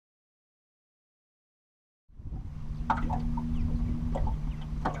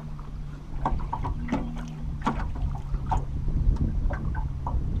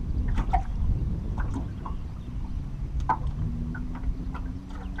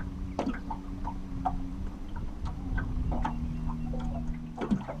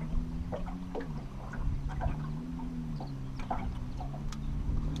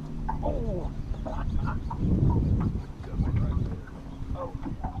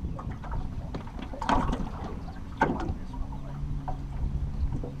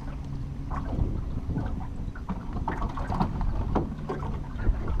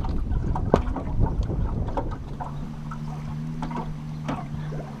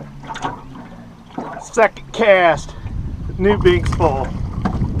Second cast, new Binks pole.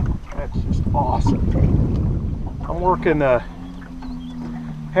 That's just awesome. I'm working a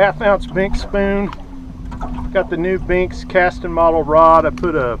 1/2 ounce Bink spoon. Got the new Binks casting model rod. I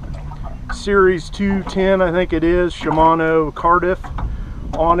put a Series 210, I think it is, Shimano Cardiff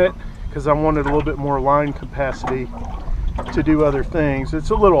on it because I wanted a little bit more line capacity to do other things.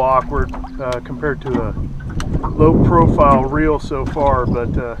 It's a little awkward compared to a low profile reel so far,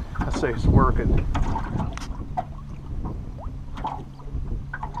 but I say it's working.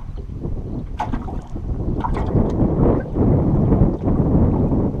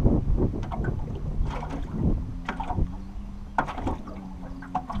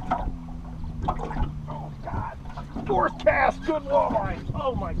 Fourth cast, good walleye.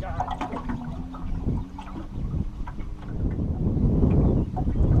 Oh my God.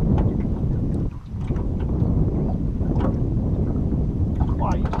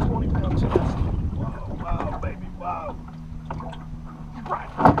 Wow, you just 20 pounds test. Wow, wow, baby, wow. Right.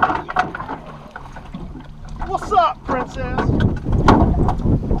 What's up, princess?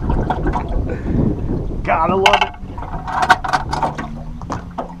 Gotta love it.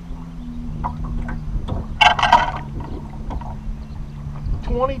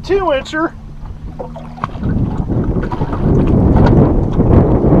 22-incher.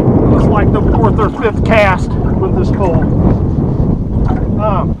 It was like the 4th or 5th cast with this pole.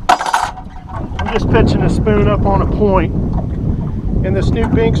 I'm just pitching a spoon up on a point, and this new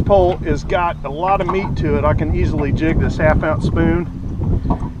Binks pole has got a lot of meat to it. I can easily jig this 1/2 ounce spoon,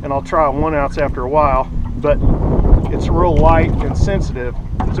 and I'll try a 1 ounce after a while, but it's real light and sensitive.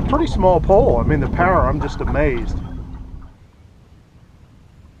 It's a pretty small pole. I mean, the power, I'm just amazed.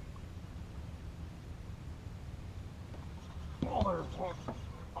 Oh, there's one.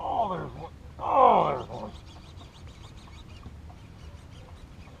 Oh, there's one. Oh, there's one.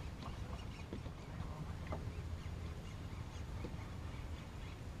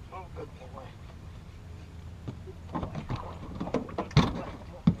 Oh, good boy.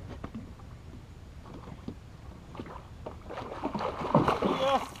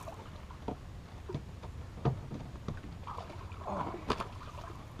 Yeah.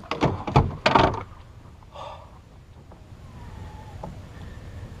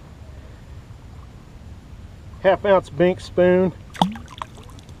 Half ounce Bink spoon.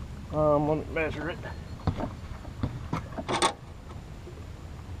 I'm going to measure it.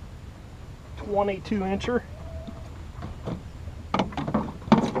 22-incher.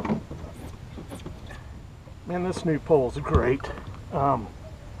 Man, this new pole's great.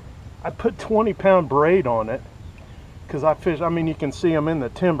 I put 20-pound braid on it because I fish. I mean, you can see I'm in the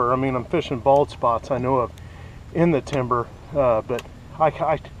timber. I mean, I'm fishing bald spots I know of in the timber, but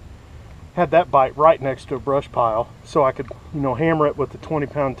I had that bite right next to a brush pile, so I could, you know, hammer it with the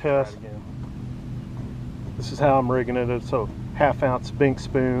 20-pound test. This is how I'm rigging it. It's a 1/2 ounce Bink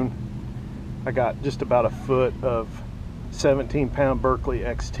spoon. I got just about a foot of 17-pound Berkeley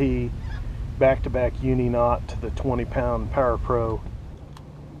XT back-to-back uni knot to the 20-pound Power Pro.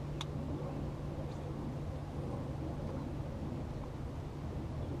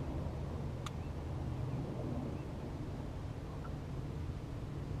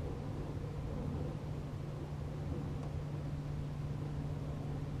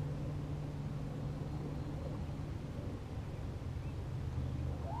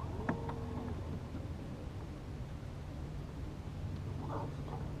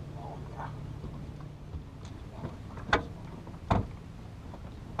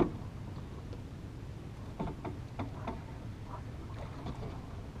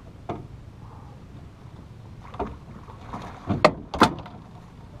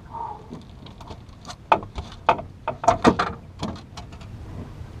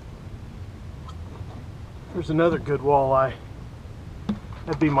 There's another good walleye.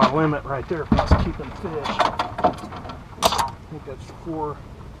 That'd be my limit right there if I was keeping fish. I think that's 4,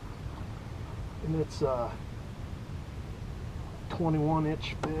 and it's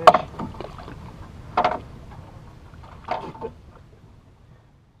 21-inch fish.